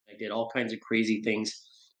did all kinds of crazy things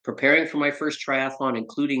preparing for my first triathlon,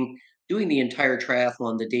 including doing the entire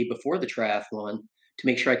triathlon the day before the triathlon to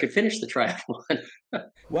make sure I could finish the triathlon.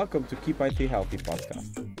 Welcome to Keep IT Healthy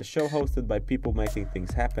podcast, the show hosted by people making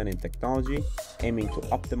things happen in technology, aiming to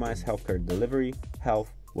optimize healthcare delivery,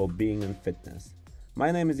 health, well-being, and fitness.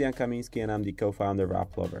 My name is Jan Kamiński and I'm the co-founder of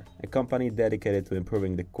Applover, a company dedicated to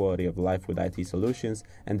improving the quality of life with IT solutions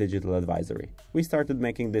and digital advisory. We started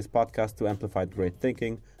making this podcast to amplify great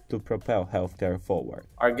thinking to propel healthcare forward.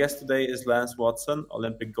 Our guest today is Lance Watson,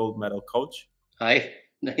 Olympic gold medal coach. Hi,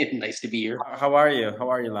 nice to be here. How are you? How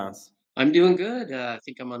are you, Lance? I'm doing good. I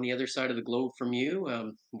think I'm on the other side of the globe from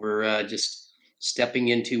you. We're just stepping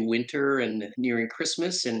into winter and nearing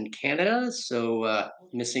Christmas in Canada. So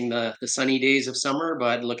missing the sunny days of summer,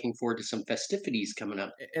 but looking forward to some festivities coming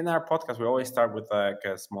up. In our podcast, we always start with like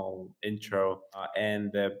a small intro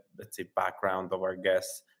and let's say background of our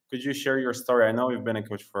guests. Could you share your story? I know you've been a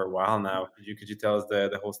coach for a while now. Could you tell us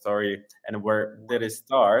the whole story and where did it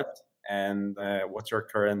start? And what's your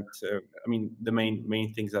current, the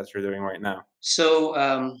main things that you're doing right now? So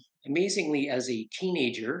amazingly, as a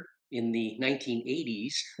teenager in the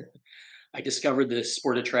 1980s, I discovered the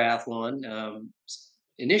sport of triathlon.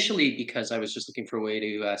 Initially, because I was just looking for a way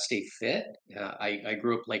to stay fit. I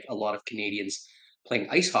grew up like a lot of Canadians playing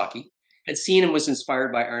ice hockey. I'd seen and was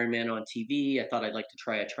inspired by Ironman on TV. I thought I'd like to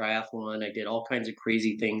try a triathlon. I did all kinds of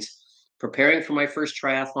crazy things preparing for my first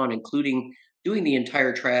triathlon, including doing the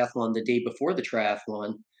entire triathlon the day before the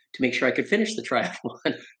triathlon to make sure I could finish the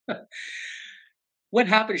triathlon. What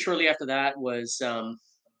happened shortly after that was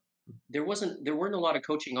there weren't a lot of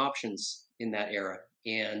coaching options in that era,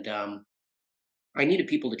 and I needed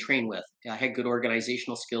people to train with. I had good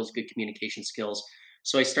organizational skills, good communication skills,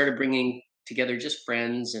 so I started bringing together just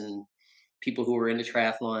friends and people who were into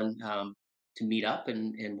triathlon to meet up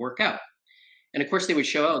and work out. And of course, they would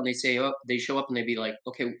show out and they show up and they'd be like,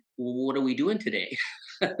 okay, well, what are we doing today?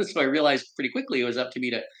 So I realized pretty quickly it was up to me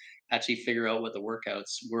to actually figure out what the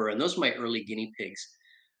workouts were. And those were my early guinea pigs.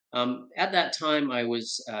 At that time, I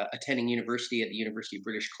was attending university at the University of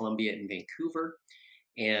British Columbia in Vancouver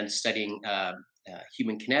and studying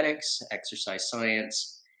human kinetics, exercise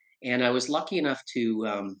science. And I was lucky enough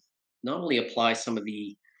to not only apply some of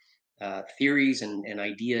the theories and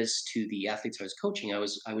ideas to the athletes I was coaching. I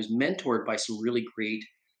was mentored by some really great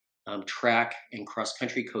track and cross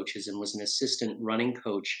country coaches, and was an assistant running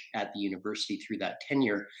coach at the university through that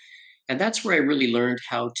tenure. And that's where I really learned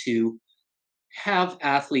how to have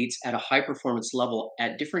athletes at a high performance level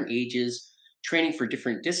at different ages, training for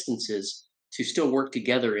different distances, to still work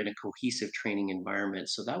together in a cohesive training environment.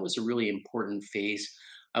 So that was a really important phase.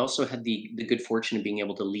 I also had the good fortune of being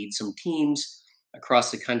able to lead some teams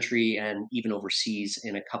across the country and even overseas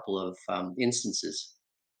in a couple of instances.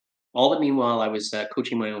 All the meanwhile, I was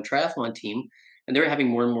coaching my own triathlon team, and they were having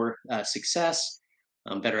more and more success.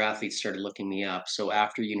 Better athletes started looking me up. So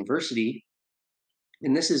after university,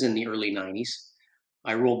 and this is in the early 90s,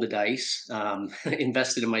 I rolled the dice,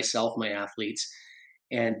 invested in myself, my athletes,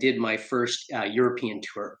 and did my first European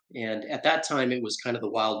tour. And at that time, it was kind of the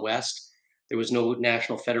Wild West. There was no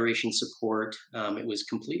national federation support. It was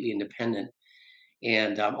completely independent.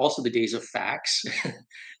 And also the days of fax.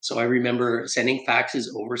 So I remember sending faxes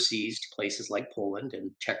overseas to places like Poland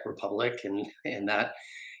and Czech Republic and that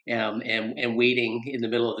and waiting in the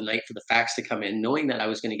middle of the night for the fax to come in, knowing that I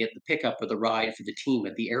was going to get the pickup or the ride for the team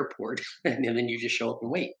at the airport, and then you just show up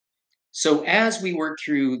and wait. So as we worked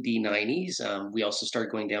through the 90s, we also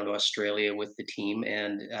started going down to Australia with the team,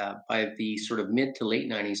 and by the sort of mid to late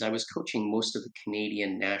 90s, I was coaching most of the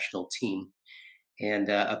Canadian national team. And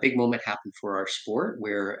a big moment happened for our sport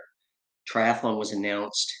where triathlon was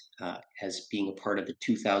announced as being a part of the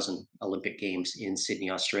 2000 Olympic Games in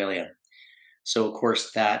Sydney, Australia. So, of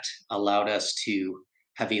course, that allowed us to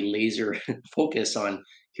have a laser focus on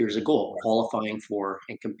here's a goal, qualifying for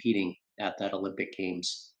and competing at that Olympic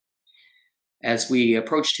Games. As we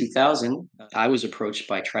approached 2000, I was approached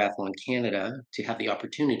by Triathlon Canada to have the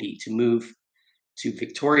opportunity to move to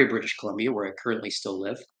Victoria, British Columbia, where I currently still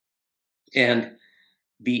live, and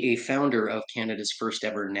be a founder of Canada's first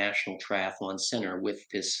ever national triathlon center with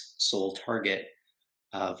this sole target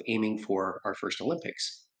of aiming for our first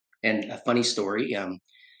Olympics. And a funny story,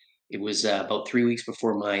 it was about 3 weeks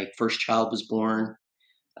before my first child was born.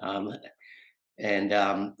 Um,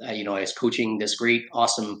 I was coaching this great,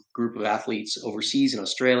 awesome group of athletes overseas in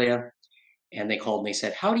Australia. And they called and they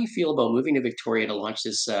said, how do you feel about moving to Victoria to launch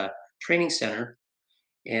this training center?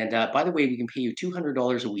 And by the way, we can pay you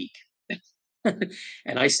 $200 a week.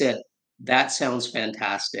 And I said, that sounds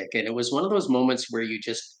fantastic. And it was one of those moments where you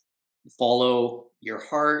just follow your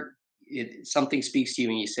heart. something speaks to you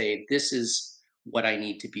and you say, "This is what I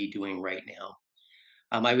need to be doing right now."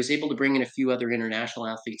 I was able to bring in a few other international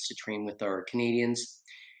athletes to train with our Canadians,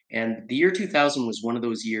 and the year 2000 was one of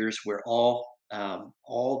those years where all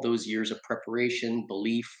those years of preparation,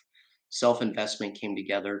 belief, self investment came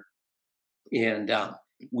together, and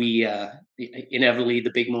we inevitably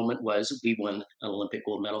the big moment was we won an Olympic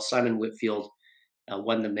gold medal. Simon Whitfield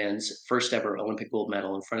won the men's first ever Olympic gold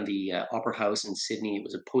medal in front of the Opera House in Sydney. It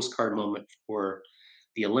was a postcard moment for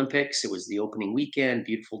the Olympics. It was the opening weekend,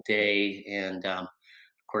 beautiful day, and of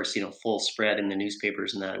course, full spread in the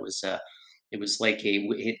newspapers and that. It was like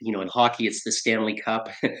in hockey, it's the Stanley Cup.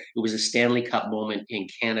 It was a Stanley Cup moment in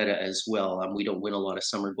Canada as well. We don't win a lot of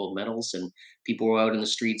summer gold medals, and people were out in the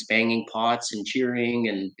streets banging pots and cheering,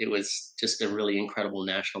 and it was just a really incredible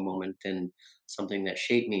national moment and something that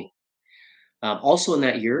shaped me. Also in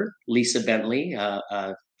that year, Lisa Bentley,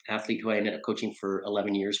 athlete who I ended up coaching for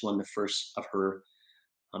 11 years, won the first of her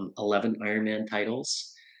 11 Ironman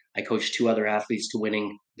titles. I coached two other athletes to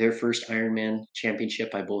winning their first Ironman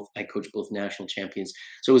championship. I coached both national champions.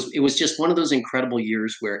 So it was just one of those incredible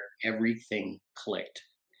years where everything clicked.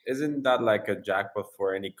 Isn't that like a jackpot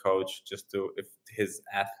for any coach, just to, if his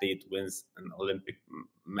athlete wins an Olympic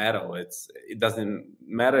medal, it doesn't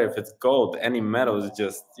matter if it's gold, any medal is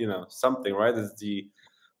just, something, right? It's the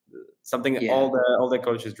something Yeah, all the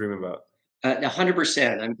coaches dream about.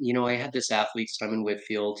 100%. I had this athlete, Simon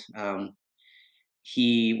Whitfield.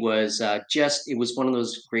 He was just. It was one of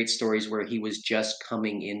those great stories where he was just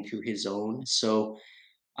coming into his own. So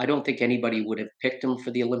I don't think anybody would have picked him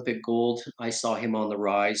for the Olympic gold. I saw him on the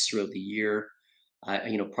rise throughout the year.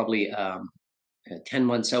 Probably 10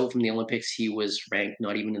 months out from the Olympics, he was ranked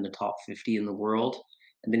not even in the top 50 in the world.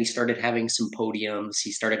 And then he started having some podiums.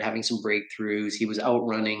 He started having some breakthroughs. He was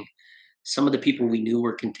outrunning some of the people we knew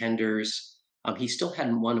were contenders. He still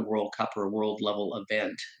hadn't won a World Cup or a world level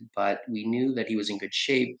event, but we knew that he was in good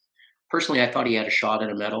shape. Personally, I thought he had a shot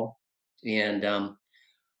at a medal. And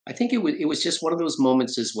I think it was just one of those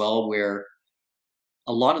moments as well where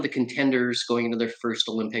a lot of the contenders going into their first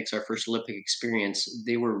Olympics, our first Olympic experience,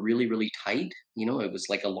 they were really, really tight. It was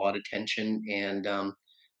like a lot of tension, and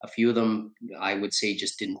a few of them, I would say,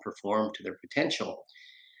 just didn't perform to their potential.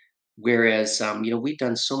 Whereas, we've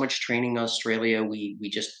done so much training in Australia. We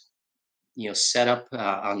just set up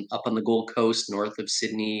up on the Gold Coast, north of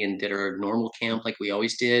Sydney, and did our normal camp like we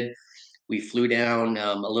always did. We flew down,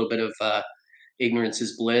 a little bit of ignorance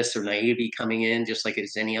is bliss or naivety coming in, just like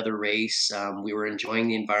it's any other race. We were enjoying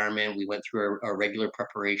the environment. We went through our regular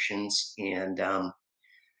preparations, and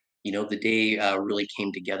the day really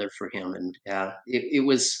came together for him, and it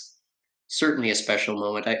was certainly a special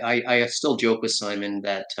moment. I still joke with Simon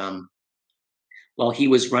that while he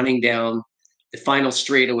was running down the final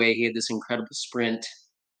straightaway, he had this incredible sprint.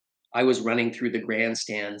 I was running through the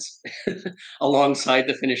grandstands alongside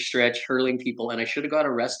the finish stretch, hurling people, and I should have got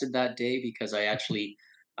arrested that day because I actually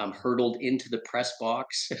hurtled into the press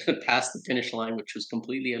box past the finish line, which was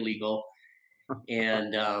completely illegal.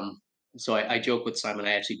 And so I joke with Simon,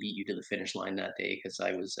 I actually beat you to the finish line that day because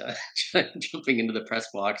I was jumping into the press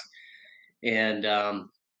box and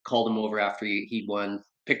called him over after he won,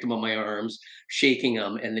 picked him on my arms, shaking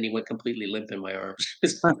him, and then he went completely limp in my arms.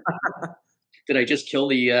 Did I just kill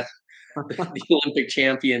the Olympic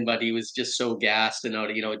champion? But he was just so gassed and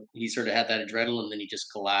out. He sort of had that adrenaline, and then he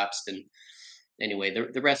just collapsed. And anyway,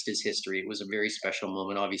 the rest is history. It was a very special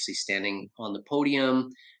moment. Obviously, standing on the podium,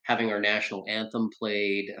 having our national anthem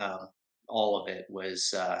played, all of it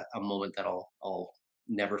was a moment that I'll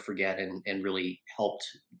never forget, and really helped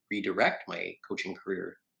redirect my coaching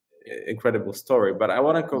career. Incredible story. But I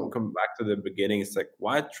want to Mm. come back to the beginning. It's like,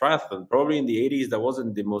 why triathlon? Probably in the 80s, that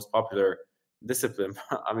wasn't the most popular discipline.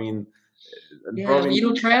 I mean, and Yeah, probably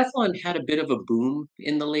triathlon had a bit of a boom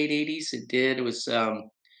in the late '80s. It did. It was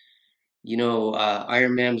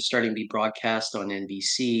Ironman was starting to be broadcast on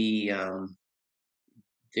NBC.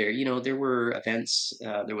 There were events.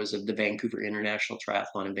 There was the Vancouver International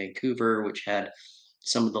Triathlon in Vancouver, which had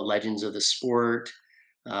some of the legends of the sport.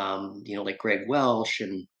 Like Greg Welsh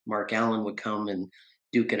and Mark Allen would come and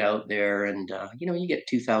duke it out there, and you get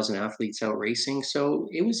 2,000 athletes out racing, so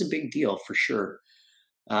it was a big deal for sure.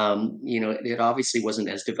 It obviously wasn't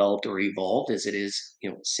as developed or evolved as it is,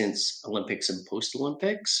 since Olympics and post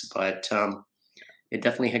Olympics, but it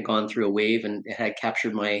definitely had gone through a wave and it had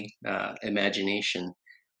captured my imagination.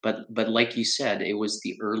 But like you said, it was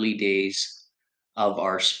the early days of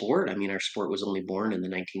our sport. I mean, our sport was only born in the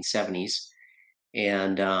 1970s,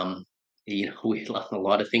 and we had a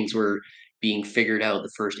lot of things were being figured out.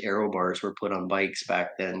 The first aero bars were put on bikes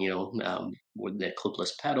back then. With the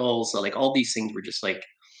clipless pedals, so like all these things were just like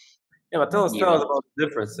Yeah, but you tell us know. about the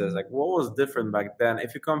differences. Like, what was different back then?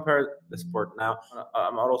 If you compare the sport now,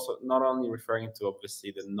 I'm also not only referring to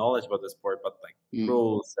obviously the knowledge about the sport, but like Mm.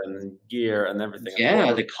 rules and gear and everything. Like, what Yeah,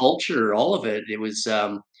 was the culture, all of it. It was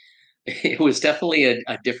it was definitely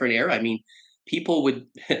a different era. I mean, people would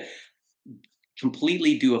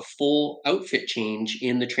completely do a full outfit change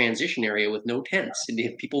in the transition area with no tents.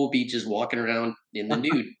 And people would be just walking around in the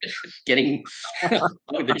nude, getting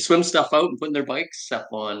their swim stuff out and putting their bike stuff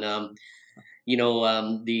on.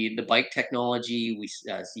 The bike technology,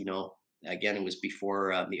 again, it was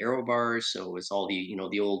before the aero bars, so it was all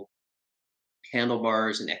the old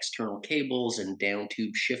handlebars and external cables and down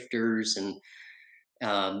tube shifters. And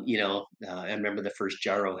I remember the first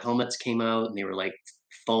gyro helmets came out, and they were like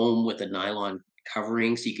foam with a nylon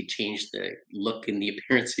covering, so you could change the look and the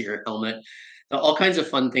appearance of your helmet. All kinds of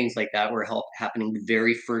fun things like that were happening. The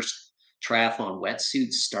very first triathlon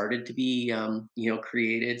wetsuits started to be,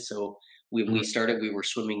 created. So when we Mhm. started, we were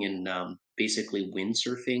swimming in basically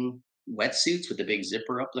windsurfing wetsuits with the big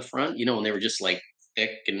zipper up the front, and they were just like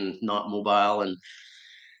thick and not mobile. And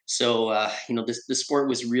so, this the sport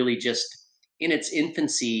was really just in its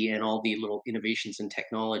infancy, and all the little innovations and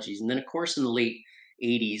technologies. And then, of course, in the late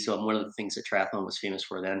 '80s, one of the things that triathlon was famous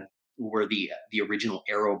for then were the original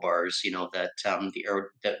aero bars. The aero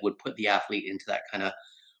that would put the athlete into that kind of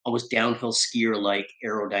almost downhill skier like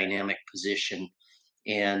aerodynamic position.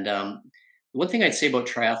 And one thing I'd say about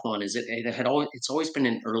triathlon is it's always been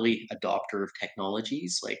an early adopter of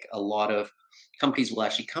technologies. Like, a lot of companies will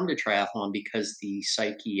actually come to triathlon because the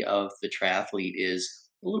psyche of the triathlete is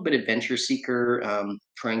a little bit adventure seeker,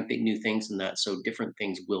 trying new things, and that so different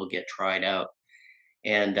things will get tried out.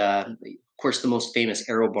 And of course, the most famous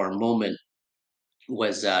aero bar moment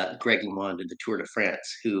was Greg LeMond in the Tour de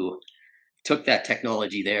France, who took that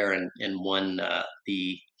technology there and won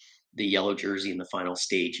the yellow jersey in the final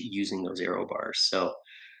stage using those aero bars. So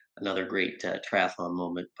another great triathlon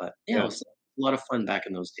moment. But yeah, it Yeah. was a lot of fun back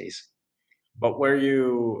in those days. But were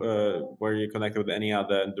you connected with any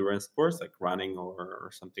other endurance sports like running or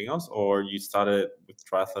something else, or you started with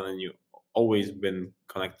triathlon and you always been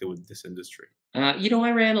connected with this industry?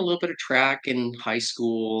 I ran a little bit of track in high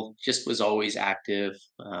school. Just was always active.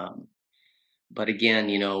 But again,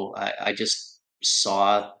 I just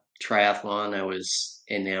saw triathlon. I was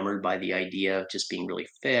enamored by the idea of just being really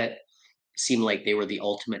fit. Seemed like they were the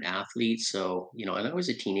ultimate athlete. So, and I was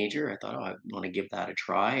a teenager. I thought, oh, I want to give that a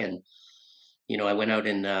try. And, I went out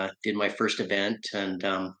and did my first event. And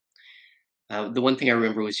the one thing I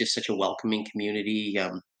remember was just such a welcoming community.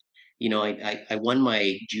 I won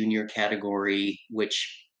my junior category,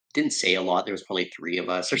 which didn't say a lot. There was probably three of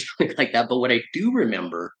us or something like that. But what I do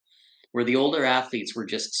remember where the older athletes were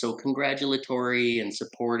just so congratulatory and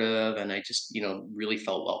supportive, and I just really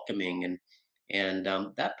felt welcoming. And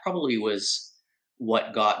that probably was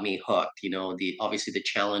what got me hooked. The obviously the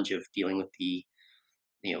challenge of dealing with the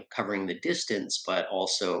covering the distance, but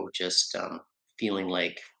also just feeling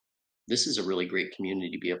like this is a really great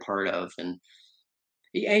community to be a part of. And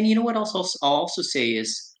you know what else I'll also say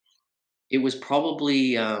is it was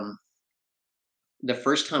probably the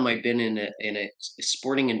first time I've been in a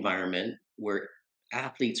sporting environment where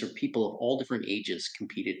athletes or people of all different ages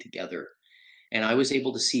competed together. And I was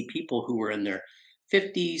able to see people who were in their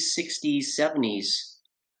 50s, 60s, 70s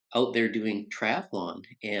out there doing triathlon.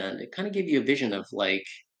 And it kind of gave you a vision of like,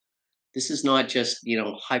 this is not just,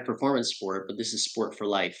 high performance sport, but this is sport for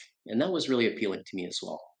life. And that was really appealing to me as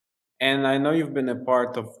well. And I know you've been a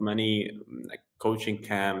part of many like coaching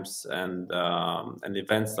camps and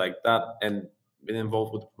events like that, and been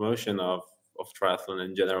involved with the promotion of triathlon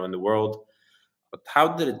in general in the world. But how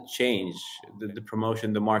did it change the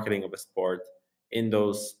promotion, the marketing of a sport in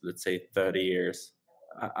those, let's say, 30 years?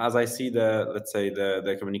 As I see let's say,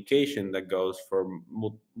 the communication that goes for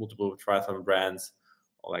multiple triathlon brands,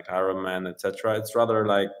 or like Ironman, etc. It's rather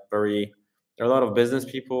like very, there are a lot of business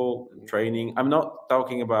people training. I'm not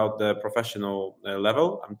talking about the professional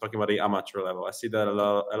level. I'm talking about the amateur level. I see that a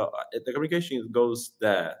lot. The communication goes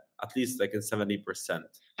there at least like in 70%.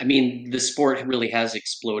 I mean, the sport really has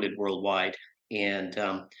exploded worldwide. And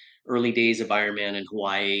early days of Ironman in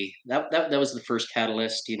Hawaii, that was the first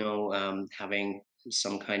catalyst, having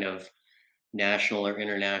some kind of national or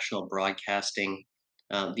international broadcasting.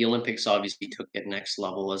 The Olympics obviously took it next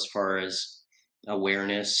level as far as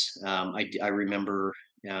awareness. I remember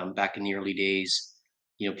back in the early days,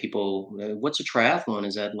 people, what's a triathlon?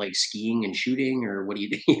 Is that like skiing and shooting, or what do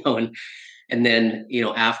you, and then,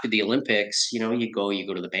 after the Olympics, you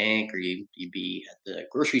go to the bank, or you'd be at the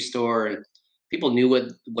grocery store, and people knew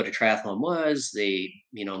what a triathlon was. They,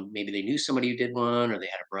 maybe they knew somebody who did one, or they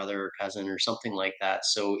had a brother or cousin or something like that.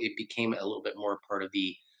 So it became a little bit more part of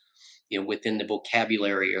the, within the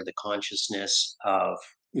vocabulary or the consciousness of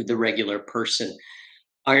the regular person.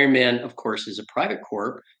 Ironman, of course, is a private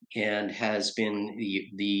corp and has been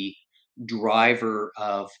the driver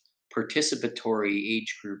of participatory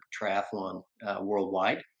age group triathlon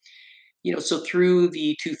worldwide. So through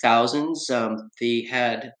the 2000s, they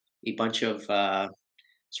had a bunch of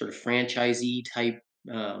sort of franchisee type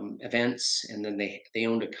events, and then they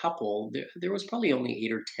owned a couple. There was probably only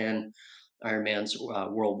 8 or 10 Ironmans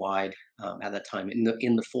worldwide at that time in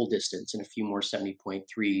the full distance, and a few more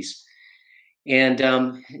 70.3s. And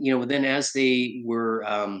then as they were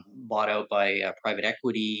bought out by private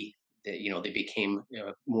equity, they became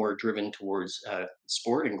more driven towards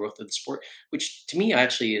sport and growth of the sport, which to me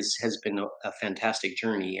actually has been a fantastic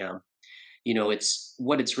journey. It's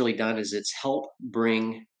what it's really done is it's helped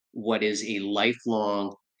bring what is a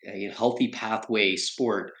lifelong, healthy pathway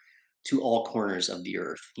sport to all corners of the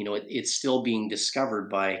earth. It's still being discovered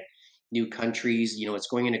by new countries. It's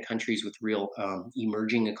going into countries with real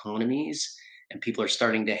emerging economies, and people are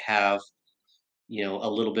starting to have a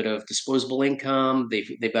little bit of disposable income.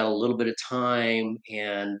 They've got a little bit of time,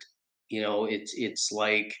 and it's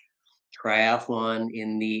like triathlon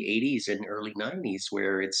in the 80s and early 90s,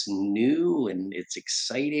 where it's new and it's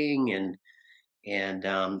exciting, and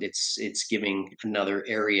it's giving another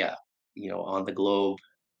area on the globe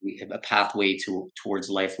a pathway towards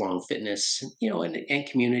lifelong fitness, and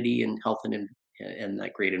community and health, and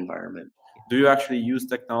that great environment. Do you actually use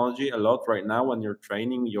technology a lot right now when you're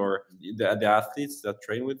training the athletes that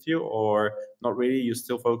train with you, or not really? You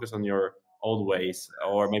still focus on your old ways,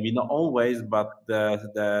 or maybe not old ways, but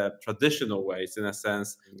the traditional ways, in a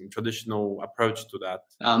sense, traditional approach to that.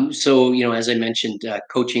 So, as I mentioned,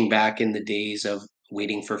 coaching back in the days of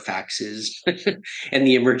waiting for faxes and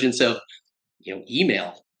the emergence of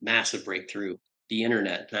email, massive breakthrough, the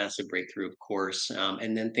internet, massive breakthrough, of course,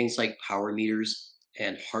 and then things like power meters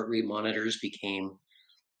and heart rate monitors became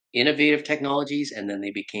innovative technologies, and then they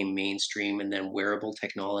became mainstream, and then wearable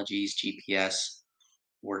technologies, GPS,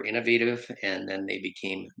 were innovative, and then they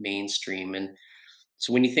became mainstream. And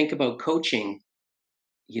so when you think about coaching,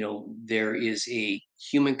 there is a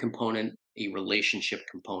human component, a relationship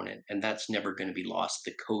component, and that's never going to be lost.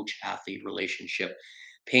 The coach athlete relationship,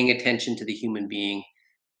 paying attention to the human being,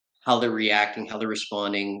 how they're reacting, how they're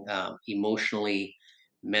responding emotionally,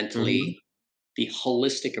 Mhm. mentally, the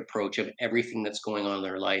holistic approach of everything that's going on in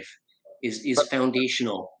their life is But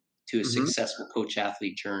foundational to a mhm. successful coach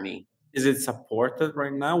athlete journey. Is it supported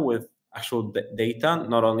right now with actual data,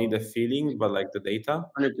 not only the feeling, but like the data?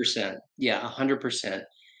 100%. Yeah, 100%.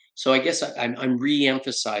 So I guess I'm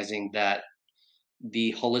re-emphasizing that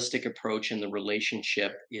the holistic approach and the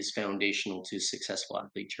relationship is foundational to successful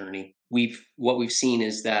athlete journey. What we've seen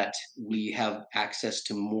is that we have access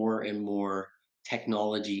to more and more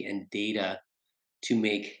technology and data to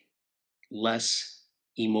make less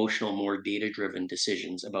emotional, more data driven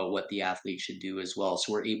decisions about what the athlete should do as well.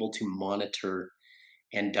 So we're able to monitor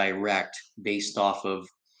and direct based off of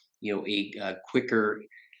a quicker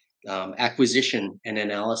acquisition and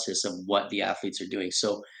analysis of what the athletes are doing.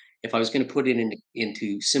 So, if I was going to put it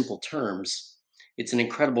into simple terms, it's an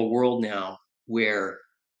incredible world now where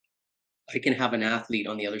I can have an athlete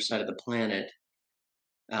on the other side of the planet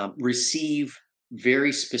receive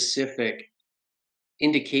very specific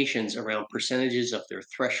indications around percentages of their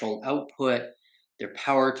threshold output, their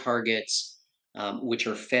power targets, which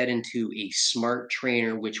are fed into a smart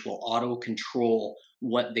trainer, which will auto control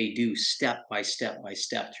what they do step by step by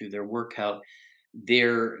step through their workout.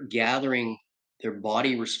 They're gathering their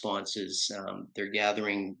body responses. They're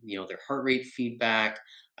gathering, their heart rate feedback.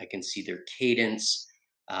 I can see their cadence.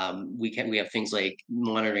 We have things like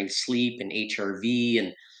monitoring sleep and HRV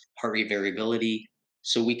and heart rate variability,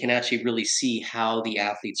 so we can actually really see how the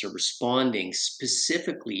athletes are responding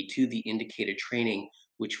specifically to the indicated training,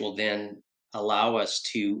 which will then allow us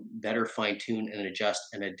to better fine tune and adjust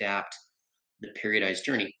and adapt the periodized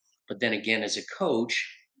journey. But then again, as a coach,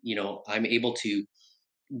 I'm able to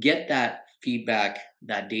get that feedback,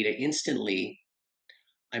 that data instantly.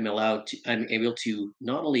 I'm able to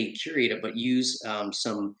not only curate it, but use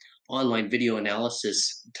some online video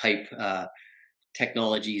analysis type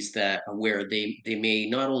technologies that where they may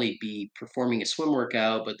not only be performing a swim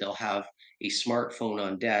workout, but they'll have a smartphone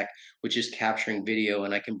on deck, which is capturing video,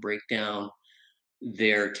 and I can break down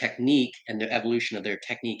their technique and the evolution of their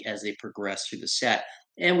technique as they progress through the set.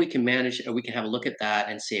 And we can manage, or we can have a look at that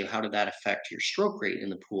and say, how did that affect your stroke rate in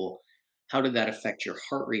the pool? How did that affect your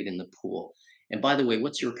heart rate in the pool? And by the way,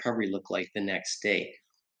 what's your recovery look like the next day?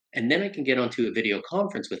 And then I can get onto a video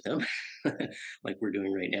conference with them, like we're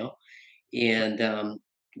doing right now, and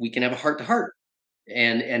we can have a heart to heart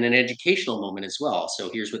and an educational moment as well. So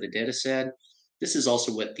here's what the data said. This is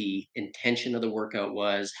also what the intention of the workout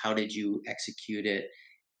was. How did you execute it?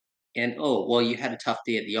 And oh, well, you had a tough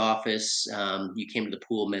day at the office. You came to the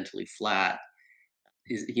pool mentally flat.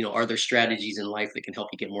 Are there strategies in life that can help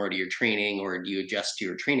you get more out of your training, or do you adjust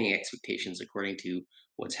your training expectations according to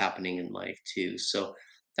what's happening in life too? So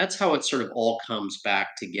that's how it sort of all comes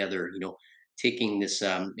back together. Taking this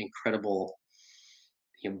incredible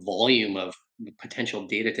volume of potential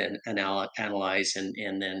data to analyze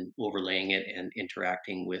and then overlaying it and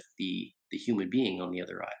interacting with the human being on the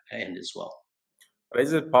other end as well. But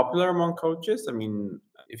is it popular among coaches? I mean,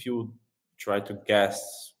 if you try to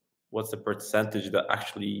guess what's the percentage that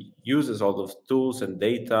actually uses all those tools and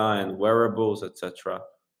data and wearables, etc.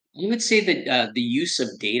 I would say that the use of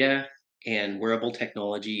data and wearable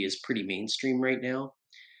technology is pretty mainstream right now.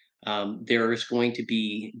 There's going to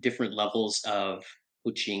be different levels of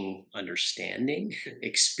coaching understanding,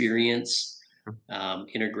 experience,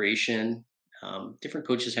 integration. Different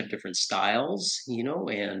coaches have different styles,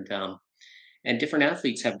 and different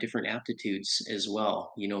athletes have different aptitudes as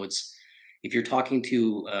well. It's if you're talking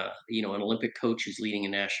to an Olympic coach who's leading a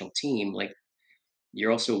national team, like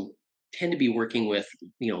you're also tend to be working with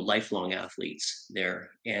lifelong athletes there,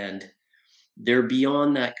 and they're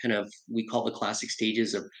beyond that kind of we call the classic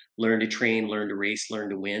stages of learn to train, learn to race, learn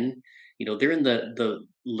to win. They're in the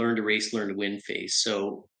learn to race, learn to win phase.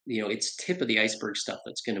 So it's tip of the iceberg stuff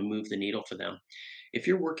that's going to move the needle for them. If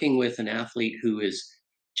you're working with an athlete who is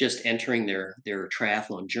just entering their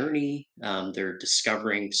triathlon journey, they're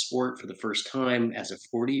discovering sport for the first time as a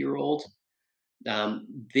 40-year-old,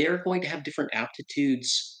 they're going to have different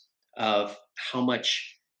aptitudes of how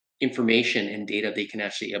much information and data they can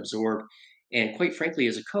actually absorb. And quite frankly,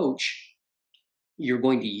 as a coach, you're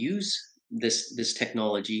going to use this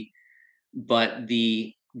technology, but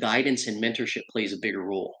the guidance and mentorship plays a bigger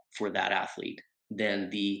role for that athlete than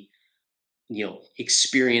the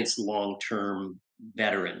experienced long-term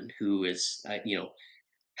veteran who is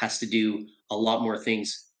has to do a lot more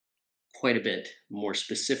things quite a bit more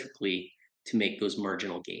specifically to make those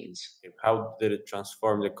marginal gains. How did it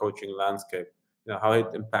transform the coaching landscape? How it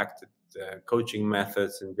impacted coaching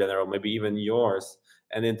methods in general, maybe even yours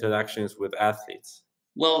and interactions with athletes.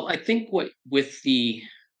 Well, I think what with the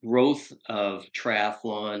growth of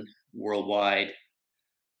triathlon worldwide,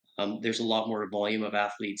 there's a lot more volume of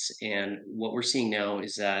athletes, and what we're seeing now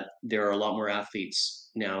is that there are a lot more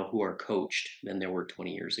athletes now who are coached than there were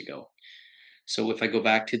 20 years ago. So if I go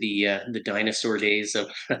back to the dinosaur days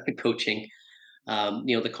of coaching,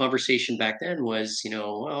 the conversation back then was,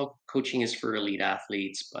 well, coaching is for elite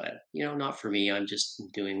athletes, but not for me. I'm just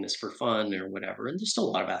doing this for fun or whatever. And there's still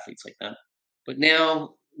a lot of athletes like that. But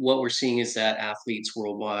now what we're seeing is that athletes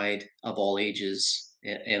worldwide of all ages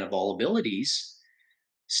and of all abilities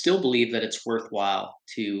still believe that it's worthwhile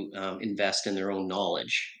to invest in their own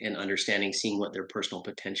knowledge and understanding, seeing what their personal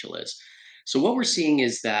potential is. So what we're seeing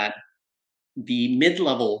is that the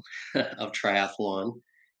mid-level of triathlon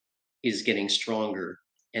is getting stronger.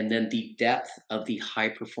 And then the depth of the high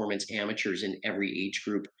performance amateurs in every age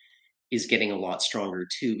group is getting a lot stronger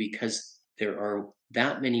too, because there are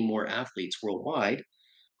that many more athletes worldwide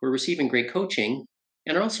who are receiving great coaching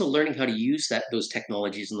and are also learning how to use those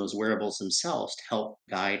technologies and those wearables themselves to help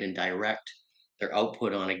guide and direct their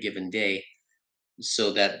output on a given day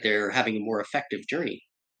so that they're having a more effective journey.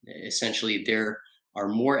 Essentially, there are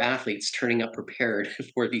more athletes turning up prepared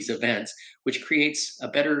for these events, which creates a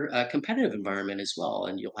better competitive environment as well.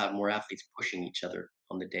 And you'll have more athletes pushing each other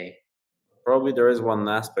on the day. Probably there is one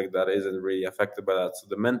aspect that isn't really affected by that. So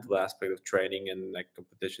the mental aspect of training and like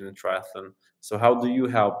competition in triathlon. So how do you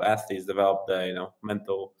help athletes develop the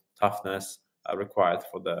mental toughness required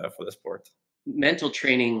for the sport? Mental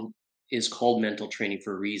training is called mental training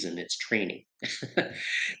for a reason. It's training,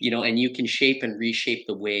 and you can shape and reshape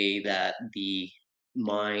the way that the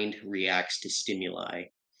mind reacts to stimuli.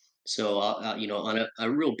 So, on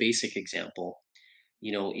a real basic example,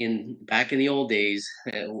 in back in the old days,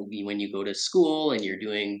 when you go to school and you're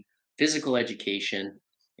doing physical education,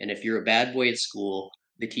 and if you're a bad boy at school,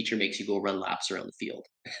 the teacher makes you go run laps around the field.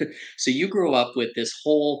 So you grow up with this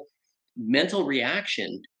whole mental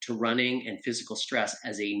reaction to running and physical stress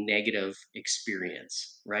as a negative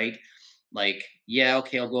experience, right? Like, yeah,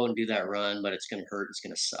 okay, I'll go and do that run, but it's going to hurt. It's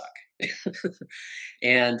going to suck.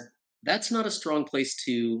 And that's not a strong place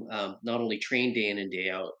to not only train day in and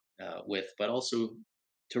day out with, but also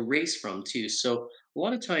to race from too. So a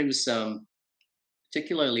lot of times,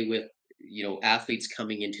 particularly with athletes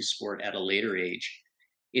coming into sport at a later age,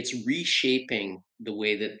 it's reshaping the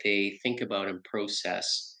way that they think about and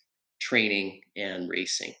process training and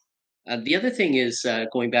racing. The other thing is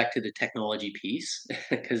going back to the technology piece,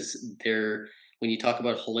 because when you talk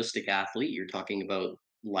about holistic athlete, you're talking about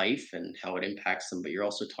life and how it impacts them, but you're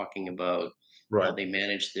also talking about how Right. they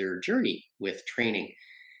manage their journey with training.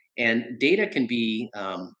 And data can be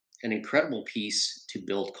an incredible piece to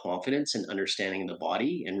build confidence and understanding the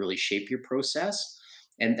body and really shape your process.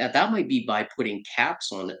 And that might be by putting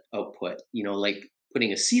caps on output, like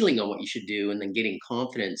putting a ceiling on what you should do and then getting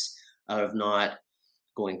confidence out of not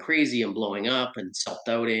going crazy and blowing up and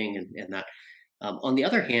self-doubting and that. On the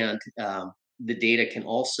other hand, the data can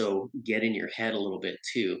also get in your head a little bit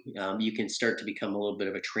too. You can start to become a little bit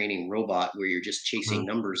of a training robot where you're just chasing Mhm.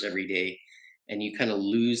 numbers every day, and you kind of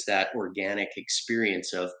lose that organic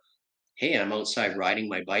experience of, hey, I'm outside riding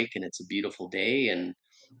my bike and it's a beautiful day and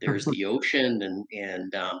there's the ocean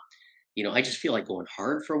and I just feel like going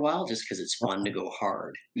hard for a while just because it's fun to go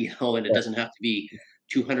hard, and it doesn't have to be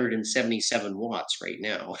 277 watts right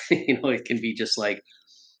now. It can be just like,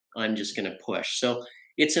 I'm just going to push. So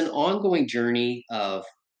it's an ongoing journey of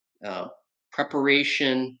uh,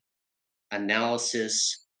 preparation,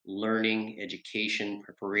 analysis, learning, education,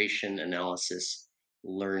 preparation, analysis,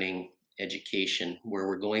 learning, education, where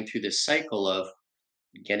we're going through this cycle of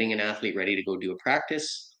getting an athlete ready to go do a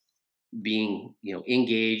practice, being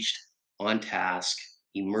engaged, on task,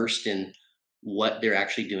 immersed in what they're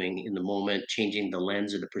actually doing in the moment, changing the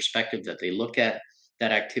lens or the perspective that they look at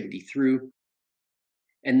that activity through,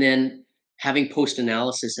 and then having post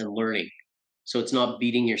analysis and learning. So it's not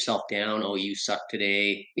beating yourself down, oh, you suck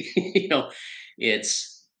today.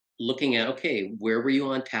 It's looking at, okay, where were you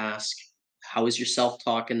on task? How was your self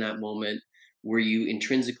talk in that moment? Were you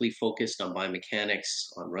intrinsically focused on biomechanics,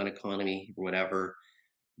 on run economy, whatever?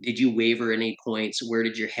 Did you waver any points? Where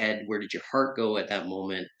did your heart go at that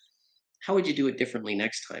moment? How would you do it differently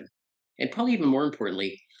next time? And probably even more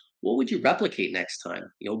importantly, what would you replicate next time?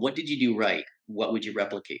 What did you do right? What would you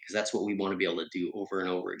replicate? Because that's what we want to be able to do over and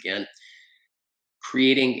over again.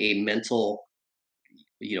 Creating a mental,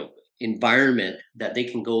 you know, environment that they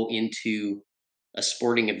can go into a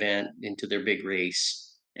sporting event, into their big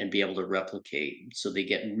race, and be able to replicate. So they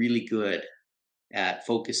get really good at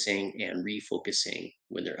focusing and refocusing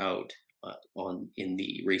when they're out on in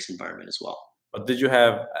the race environment as well. But did you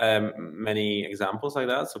have many examples like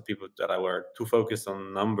that? So people that were too focused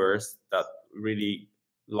on numbers that really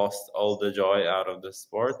lost all the joy out of the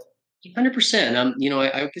sport? 100%.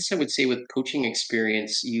 I guess I would say with coaching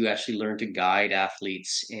experience, you actually learn to guide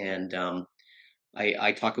athletes, and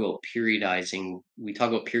I talk about periodizing. We talk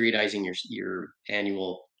about periodizing your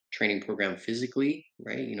annual training program physically,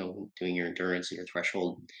 right? Doing your endurance and your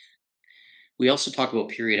threshold. We also talk about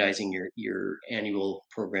periodizing your annual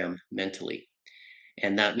program mentally,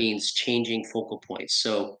 and that means changing focal points.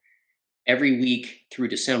 So every week through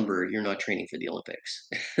December, you're not training for the Olympics.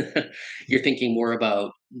 You're thinking more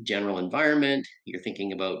about general environment. You're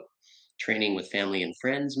thinking about training with family and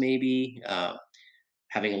friends, maybe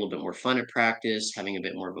having a little bit more fun at practice, having a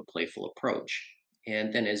bit more of a playful approach.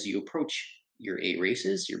 And then as you approach your 8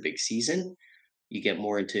 races, your big season, you get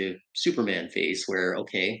more into Superman phase where,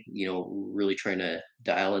 okay, really trying to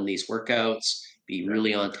dial in these workouts, be Yeah.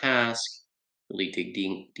 really on task, really dig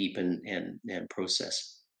deep and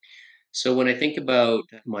process. So when I think about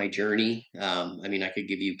my journey, I could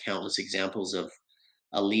give you countless examples of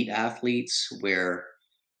elite athletes where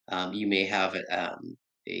you may have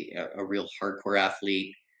a real hardcore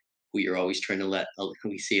athlete who you're always trying to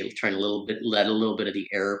we see it trying a little bit let a little bit of the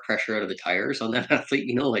air pressure out of the tires on that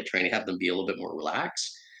athlete, like trying to have them be a little bit more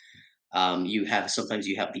relaxed. Sometimes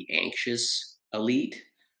you have the anxious elite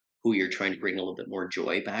who you're trying to bring a little bit more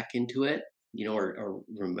joy back into it,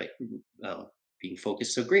 um, being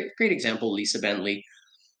focused. So great example, Lisa Bentley,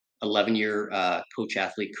 11-year coach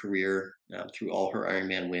athlete career through all her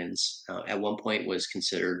Ironman wins. At one point was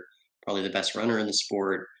considered probably the best runner in the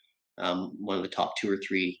sport, one of the top 2 or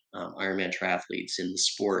 3 Ironman triathletes in the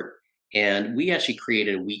sport. And we actually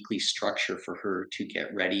created a weekly structure for her to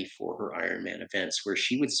get ready for her Ironman events, where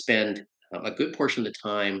she would spend a good portion of the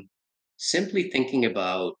time simply thinking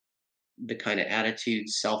about the kind of attitude,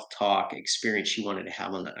 self-talk, experience she wanted to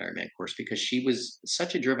have on that Ironman course, because she was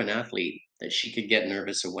such a driven athlete that she could get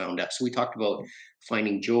nervous and wound up. So we talked about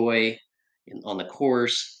finding joy on the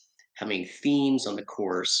course, having themes on the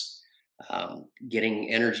course,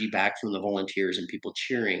 getting energy back from the volunteers and people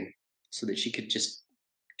cheering, so that she could just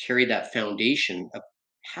carry that foundation of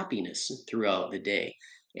happiness throughout the day.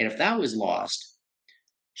 And if that was lost,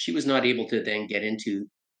 she was not able to then get into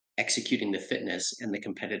executing the fitness and the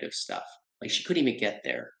competitive stuff. Like she couldn't even get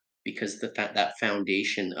there because that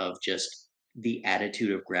foundation of just the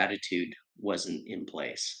attitude of gratitude wasn't in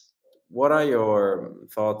place. What are your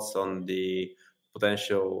thoughts on the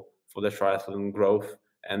potential for the triathlon growth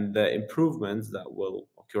and the improvements that will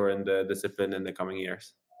occur in the discipline in the coming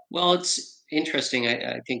years? Well, it's interesting.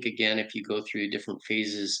 I think again, if you go through different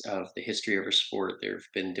phases of the history of our sport, there have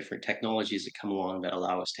been different technologies that come along that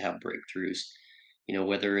allow us to have breakthroughs.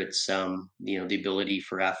 Whether it's the ability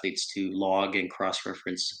for athletes to log and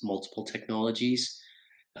cross-reference multiple technologies,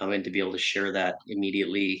 and to be able to share that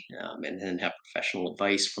immediately, and then have professional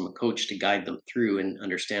advice from a coach to guide them through and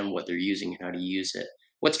understand what they're using and how to use it.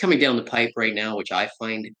 What's coming down the pipe right now, which I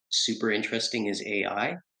find super interesting, is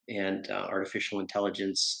AI and artificial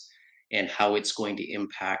intelligence and how it's going to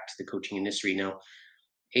impact the coaching industry. Now,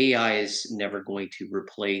 AI is never going to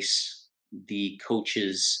replace the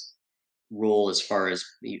coach's role as far as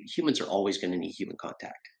humans are always going to need human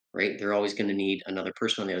contact, right? They're always going to need another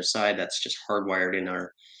person on the other side. That's just hardwired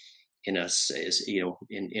in us, is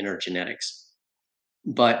in our genetics.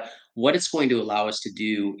 But what it's going to allow us to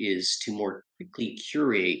do is to more quickly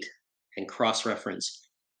curate and cross-reference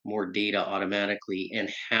more data automatically and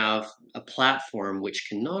have a platform which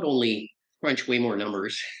can not only crunch way more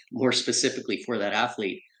numbers more specifically for that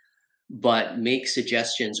athlete, but make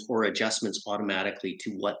suggestions or adjustments automatically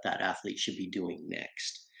to what that athlete should be doing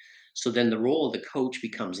next. So then the role of the coach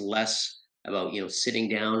becomes less about, sitting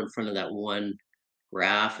down in front of that one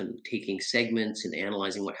graph and taking segments and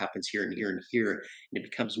analyzing what happens here and here and here. And it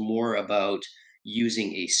becomes more about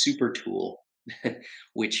using a super tool,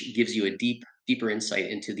 which gives you a deeper insight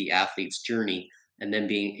into the athlete's journey. And then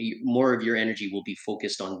being more of your energy will be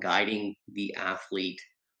focused on guiding the athlete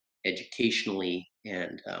educationally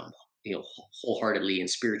and wholeheartedly and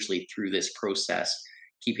spiritually through this process,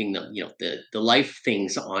 keeping them the life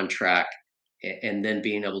things on track, and then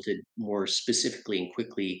being able to more specifically and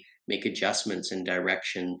quickly make adjustments and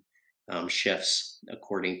direction shifts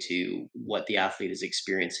according to what the athlete is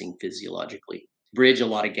experiencing physiologically. Bridge a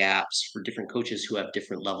lot of gaps for different coaches who have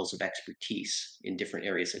different levels of expertise in different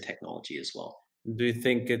areas of technology as well. Do you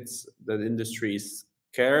think it's that the industry is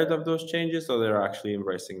scared of those changes or they're actually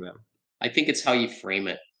embracing them? I think it's how you frame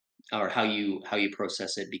it or how you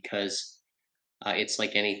process it, because it's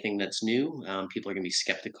like anything that's new. People are going to be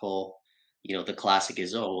skeptical. The classic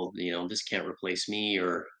is, oh, well, this can't replace me,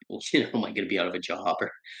 or am I going to be out of a job,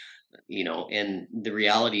 or and the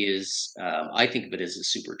reality is, I think of it as a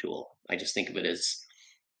super tool. I just think of it as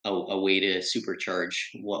a way to supercharge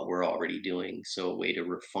what we're already doing. So a way to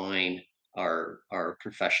refine our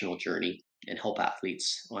professional journey and help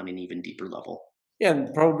athletes on an even deeper level. Yeah,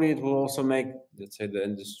 and probably it will also make, let's say, the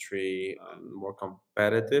industry more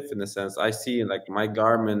competitive in the sense I see like my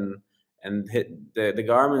Garmin and hit the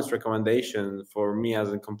Garmin's recommendation for me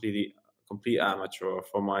as a complete amateur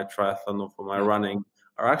for my triathlon or for my Yeah. running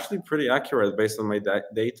are actually pretty accurate based on my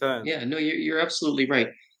data. Yeah, no, you're absolutely right.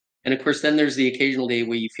 And of course, then there's the occasional day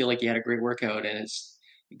where you feel like you had a great workout and it's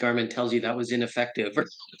Garmin tells you that was ineffective.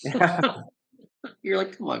 You're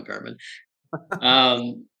like, come on, Garmin.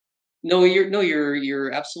 Um, no,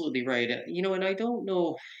 you're absolutely right. And I don't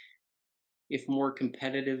know if more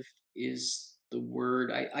competitive is the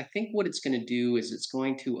word. I think what it's going to do is it's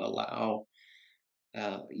going to allow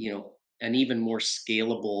an even more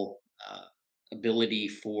scalable ability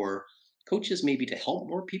for coaches maybe to help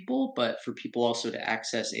more people, but for people also to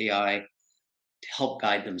access AI to help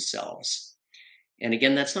guide themselves. And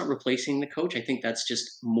again, that's not replacing the coach. I think that's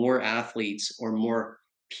just more athletes or more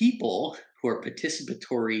people who are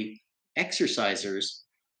participatory exercisers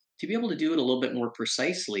to be able to do it a little bit more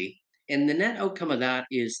precisely. And the net outcome of that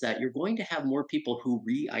is that you're going to have more people who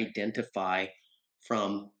re identify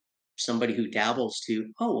from somebody who dabbles to,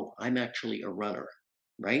 oh, I'm actually a runner,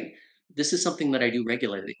 right? This is something that I do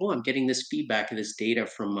regularly. Oh, I'm getting this feedback and this data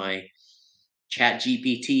from my chat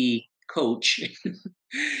GPT coach,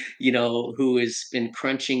 who has been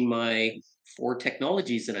crunching my 4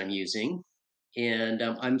 technologies that I'm using. And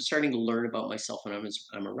I'm starting to learn about myself when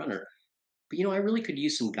I'm a runner. But I really could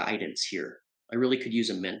use some guidance here. I really could use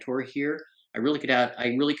a mentor here. I really could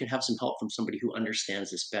have some help from somebody who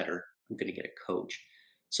understands this better. I'm going to get a coach.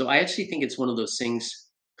 So I actually think it's one of those things,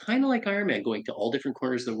 kind of like Ironman, going to all different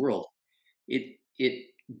corners of the world.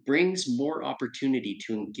 It brings more opportunity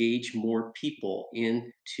to engage more people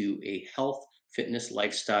into a health, fitness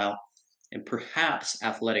lifestyle, and perhaps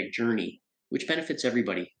athletic journey, which benefits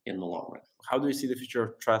everybody in the long run. How do you see the future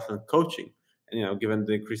of triathlon coaching? And given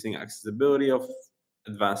the increasing accessibility of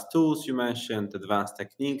advanced tools you mentioned, advanced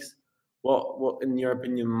techniques, what in your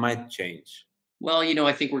opinion might change? Well,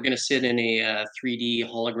 I think we're going to sit in a 3D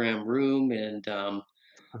hologram room, and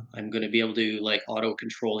I'm going to be able to like auto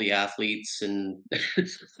control the athletes, and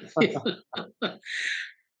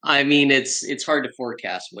I mean, it's hard to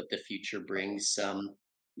forecast what the future brings.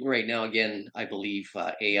 Right now, again, I believe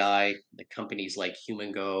AI, the companies like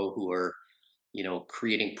HumanGo, who are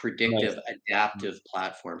creating predictive, Amazing. adaptive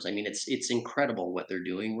platforms. I mean, it's incredible what they're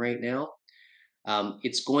doing right now.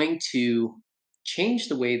 It's going to change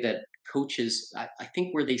the way that coaches, I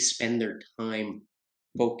think, where they spend their time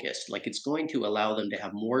focused. Like it's going to allow them to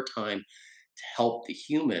have more time to help the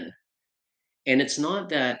human. And it's not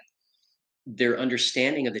that their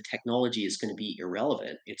understanding of the technology is going to be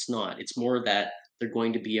irrelevant. It's not. It's more that they're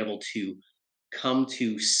going to be able to come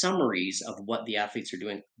to summaries of what the athletes are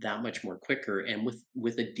doing that much more quicker and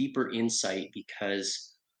with a deeper insight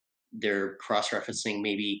because they're cross-referencing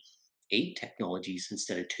maybe 8 technologies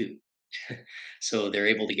instead of 2. So they're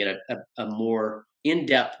able to get a more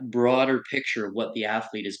in-depth, broader picture of what the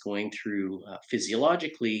athlete is going through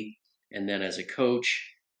physiologically. And then as a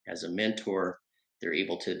coach, as a mentor, they're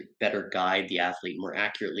able to better guide the athlete more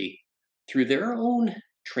accurately through their own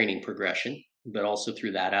training progression, but also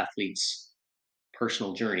through that athlete's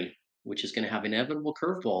personal journey, which is going to have inevitable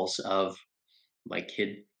curveballs of my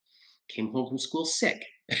kid came home from school sick,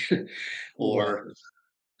 or Exactly.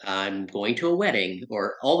 I'm going to a wedding,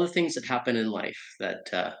 or all the things that happen in life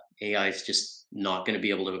that AI is just not going to be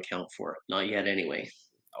able to account for. Not yet, anyway.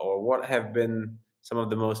 Or what have been some of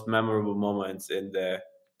the most memorable moments in the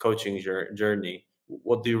coaching journey?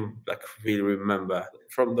 What do you like really remember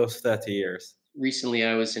from those 30 years? Recently,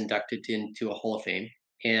 I was inducted into a Hall of Fame,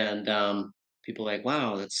 and people are like,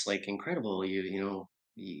 "Wow, that's like incredible! You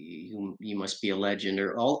must be a legend,"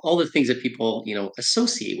 or all the things that people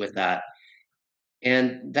associate with that.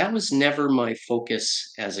 And that was never my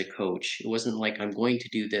focus as a coach. It wasn't like I'm going to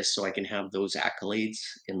do this so I can have those accolades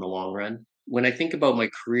in the long run. When I think about my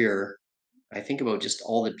career, I think about just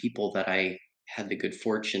all the people that I had the good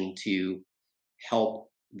fortune to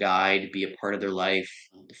help guide, be a part of their life,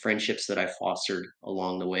 the friendships that I fostered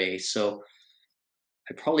along the way. So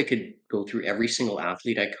I probably could go through every single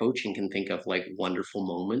athlete I coach and can think of like wonderful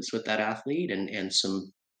moments with that athlete and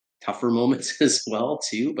some tougher moments as well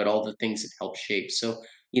too, but all the things that help shape. So,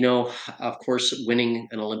 of course, winning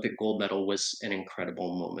an Olympic gold medal was an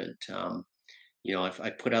incredible moment. I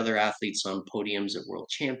put other athletes on podiums at world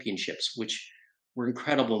championships, which were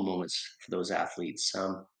incredible moments for those athletes.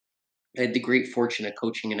 I had the great fortune of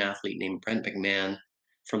coaching an athlete named Brent McMahon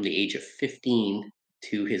from the age of 15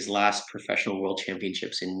 to his last professional world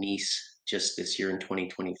championships in Nice just this year in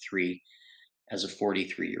 2023 as a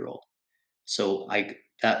 43-year-old. So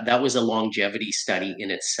that was a longevity study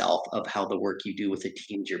in itself of how the work you do with a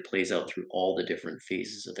teenager plays out through all the different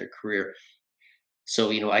phases of their career.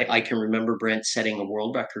 So, I can remember Brent setting a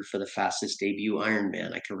world record for the fastest debut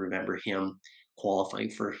Ironman. I can remember him qualifying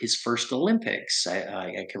for his first Olympics.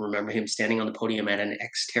 I can remember him standing on the podium at an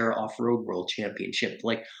Xterra Off-Road World Championship,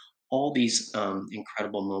 like all these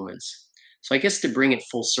incredible moments. So I guess to bring it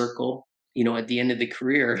full circle, at the end of the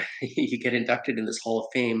career, you get inducted in this Hall of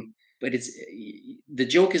Fame. But the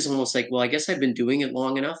joke is almost like, well, I guess I've been doing it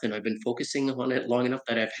long enough and I've been focusing on it long enough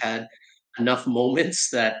that I've had enough moments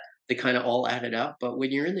that they kind of all added up. But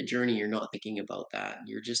when you're in the journey, you're not thinking about that.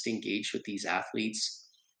 You're just engaged with these athletes,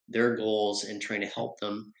 their goals, and trying to help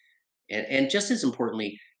them. And just as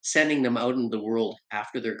importantly, sending them out into the world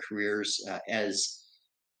after their careers as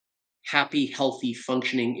happy, healthy,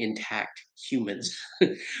 functioning, intact humans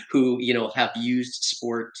who, have used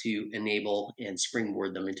sport to enable and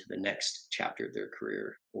springboard them into the next chapter of their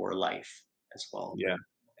career or life as well. Yeah.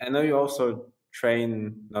 I know you also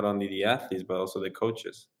train not only the athletes, but also the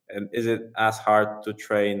coaches. And is it as hard to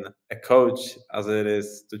train a coach as it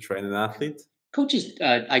is to train an athlete? Coaches,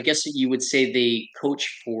 I guess you would say they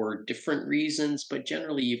coach for different reasons, but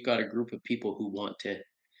generally you've got a group of people who want to,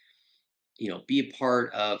 be a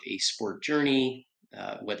part of a sport journey,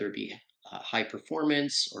 whether it be high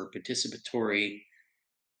performance or participatory.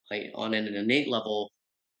 Like on an innate level,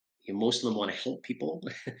 most of them want to help people,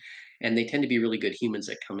 and they tend to be really good humans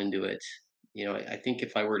that come into it. I think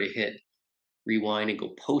if I were to hit rewind and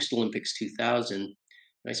go post Olympics 2000.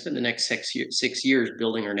 I spent the next 6 years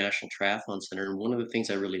building our National Triathlon Center. And one of the things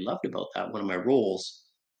I really loved about that, one of my roles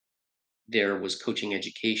there was coaching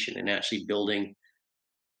education and actually building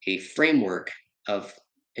a framework of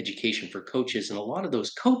education for coaches. And a lot of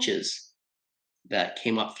those coaches that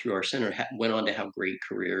came up through our center went on to have great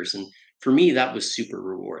careers. And for me, that was super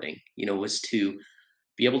rewarding, was to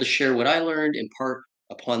be able to share what I learned, impart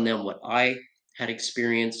upon them what I had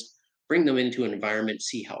experienced, bring them into an environment,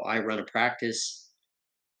 see how I run a practice,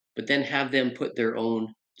 but then have them put their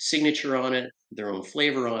own signature on it, their own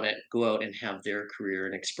flavor on it, go out and have their career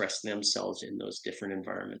and express themselves in those different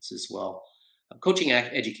environments as well. Coaching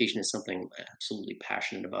education is something I'm absolutely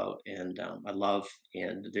passionate about and I love.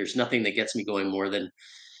 And there's nothing that gets me going more than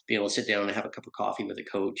being able to sit down and have a cup of coffee with a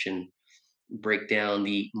coach and break down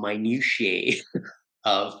the minutiae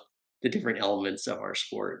of the different elements of our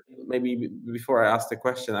sport. Maybe before I ask the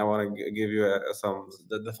question, I want to give you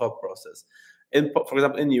the thought process. For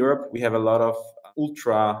example, in Europe, we have a lot of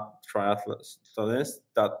ultra triathlonists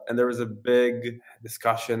and there is a big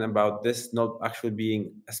discussion about this not actually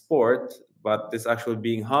being a sport, but this actually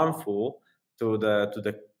being harmful to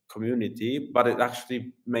the community. But it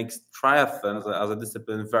actually makes triathlon as a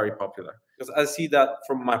discipline very popular. Because I see that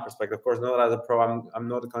from my perspective. Of course, not as a pro, I'm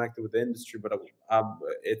not connected with the industry, but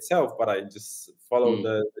itself. But I just follow Mm.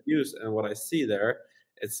 the news, and what I see there,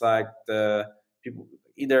 it's like the people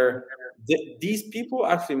either these people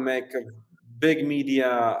actually make a big media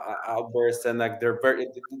outbursts, and like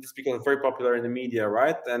this becomes very popular in the media,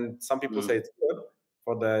 right? And some people say Mm. it's good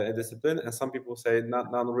for the discipline, and some people say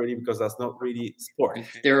not really because that's not really sport.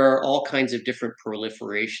 There are all kinds of different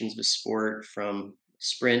proliferations of sport from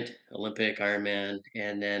sprint, Olympic, Ironman,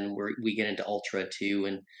 and then we get into ultra too,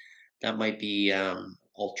 and that might be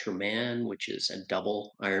Ultraman, which is a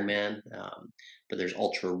double Ironman, but there's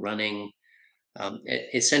ultra running,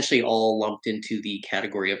 essentially all lumped into the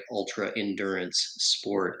category of ultra endurance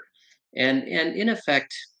sport. And in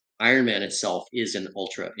effect, Ironman itself is an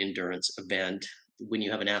ultra endurance event. When you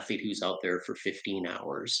have an athlete who's out there for 15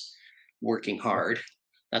 hours working hard,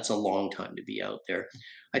 that's a long time to be out there.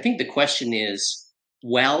 I think the question is,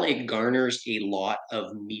 while it garners a lot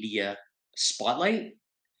of media spotlight,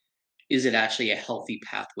 is it actually a healthy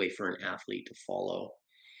pathway for an athlete to follow?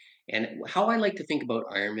 And how I like to think about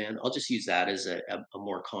Ironman, I'll just use that as a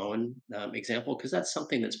more common example because that's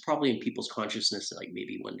something that's probably in people's consciousness. Like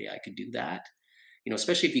maybe one day I could do that.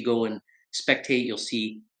 Especially if you go and spectate, you'll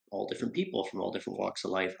see all different people from all different walks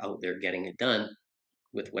of life out there getting it done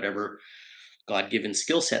with whatever God-given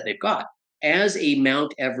skill set they've got. As a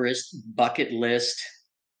Mount Everest bucket list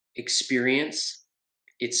experience,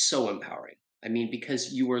 it's so empowering. I mean,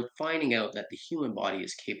 because you are finding out that the human body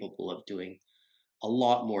is capable of doing a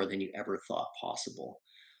lot more than you ever thought possible.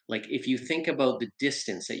 Like if you think about the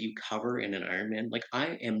distance that you cover in an Ironman, like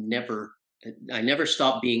I never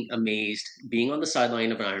stop being amazed being on the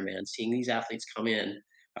sideline of an Ironman, seeing these athletes come in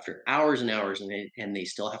after hours and hours and they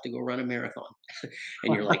still have to go run a marathon.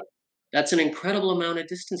 And you're like, that's an incredible amount of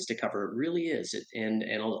distance to cover. It really is. And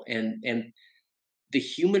the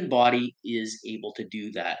human body is able to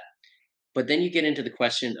do that, but then you get into the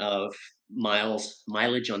question of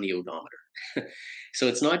mileage on the odometer. So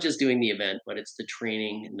it's not just doing the event, but it's the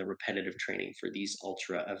training and the repetitive training for these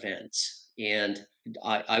ultra events. And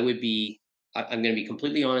I'm going to be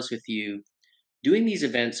completely honest with you. Doing these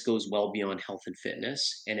events goes well beyond health and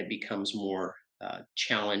fitness, and it becomes more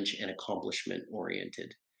challenge and accomplishment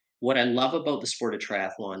oriented. What I love about the sport of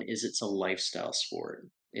triathlon is it's a lifestyle sport.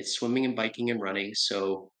 It's swimming and biking and running,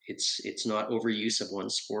 so it's not overuse of one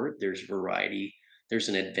sport. There's variety. There's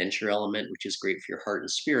an adventure element, which is great for your heart and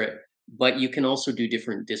spirit. But you can also do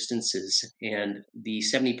different distances, and the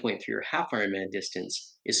 70.3 or half Ironman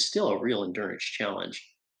distance is still a real endurance challenge.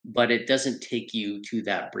 But it doesn't take you to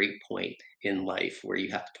that break point in life where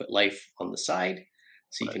you have to put life on the side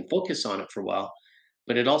so you Right. can focus on it for a while.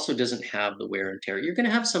 But it also doesn't have the wear and tear. You're going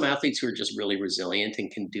to have some athletes who are just really resilient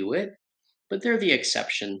and can do it, but they're the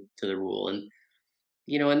exception to the rule. And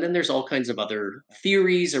then there's all kinds of other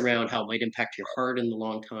theories around how it might impact your heart in the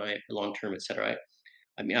long term, et cetera.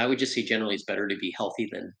 I mean, I would just say generally it's better to be healthy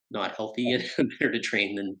than not healthy, and better to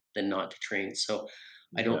train than not to train. So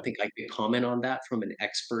I Yeah. don't think I could comment on that from an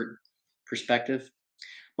expert perspective.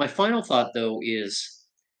 My final thought, though, is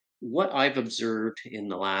what I've observed in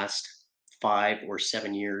the last 5 or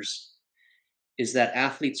 7 years is that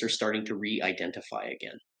athletes are starting to re identify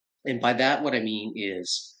again. And by that, what I mean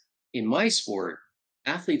is in my sport,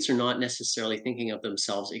 athletes are not necessarily thinking of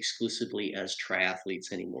themselves exclusively as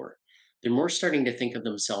triathletes anymore. They're more starting to think of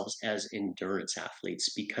themselves as endurance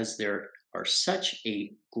athletes because there are such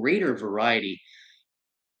a greater variety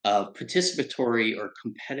of participatory or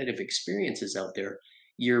competitive experiences out there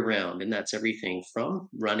year round. And that's everything from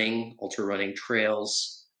running, ultra running,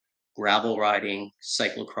 trails, gravel riding,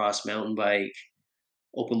 cyclocross, mountain bike,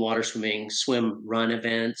 open water swimming, swim run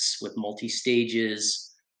events with multi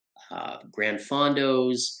stages, grand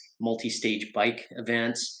fondos, multi stage bike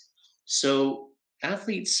events. So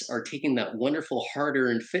athletes are taking that wonderful hard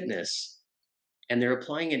earned fitness and they're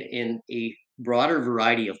applying it in a broader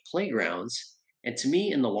variety of playgrounds. And to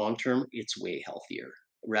me, in the long term, it's way healthier.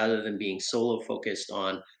 rather than being solo focused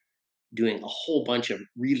on doing a whole bunch of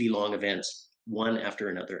really long events, one after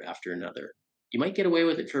another after another. You might get away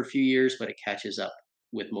with it for a few years, but it catches up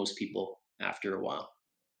with most people after a while.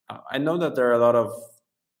 I know that there are a lot of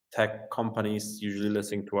tech companies usually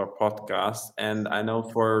listening to our podcast, and I know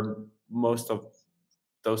for most of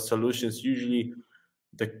those solutions, usually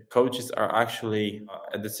the coaches are actually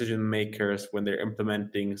decision makers when they're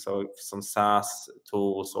implementing some SaaS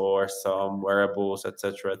tools or some wearables,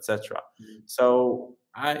 etc., etc. So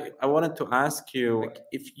I wanted to ask you, like,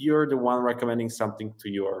 if you're the one recommending something to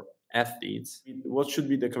your athletes, what should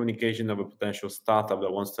be the communication of a potential startup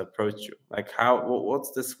that wants to approach you? Like,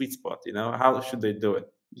 what's the sweet spot? How should they do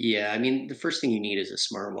it? Yeah, I mean, the first thing you need is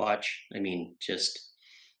a smartwatch. I mean, just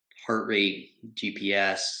heart rate,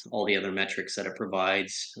 GPS, all the other metrics that it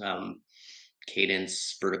provides,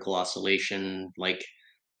 cadence, vertical oscillation. Like,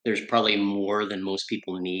 there's probably more than most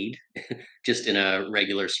people need just in a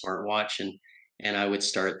regular smartwatch, and I would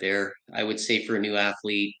start there. I would say for a new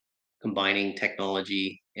athlete, combining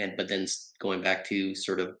technology and but then going back to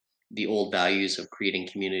sort of the old values of creating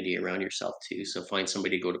community around yourself too. So find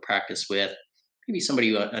somebody to go to practice with, maybe somebody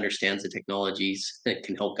who understands the technologies that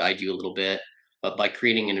can help guide you a little bit. But by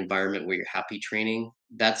creating an environment where you're happy training,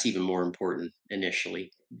 that's even more important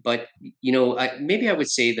initially. But maybe I would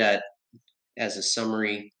say that as a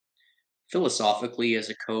summary, philosophically as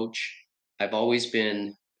a coach, I've always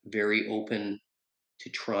been very open to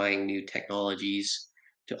trying new technologies,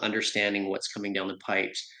 to understanding what's coming down the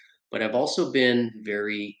pipes. But I've also been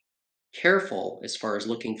very careful as far as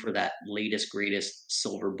looking for that latest, greatest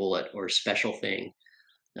silver bullet or special thing.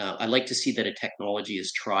 I like to see that a technology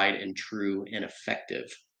is tried and true and effective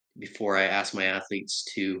before I ask my athletes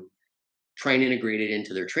to try and integrate it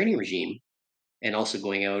into their training regime, and also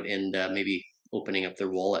going out and maybe opening up their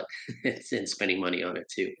wallet and spending money on it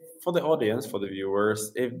too. For the audience, for the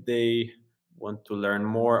viewers, if they want to learn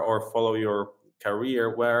more or follow your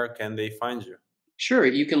career, where can they find you? Sure,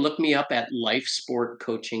 you can look me up at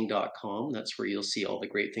lifesportcoaching.com. That's where you'll see all the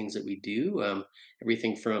great things that we do.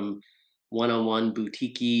 Everything from one-on-one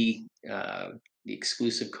boutique, the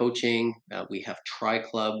exclusive coaching. We have Tri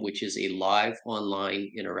Club, which is a live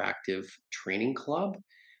online interactive training club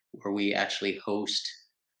where we actually host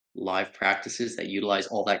live practices that utilize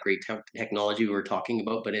all that great technology we were talking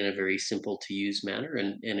about, but in a very simple to use manner.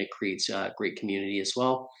 And it creates a great community as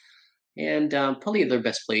well. And probably their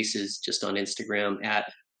best place is just on Instagram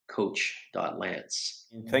at coach.lance.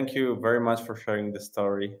 And thank you very much for sharing the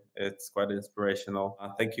story. It's quite inspirational.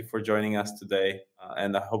 Thank you for joining us today,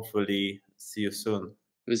 and I hopefully see you soon.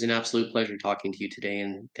 It was an absolute pleasure talking to you today,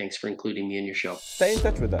 and thanks for including me in your show. Stay in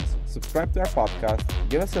touch with us. Subscribe to our podcast,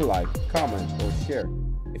 give us a like, comment, or share.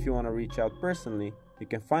 If you want to reach out personally, you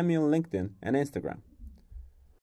can find me on LinkedIn and Instagram.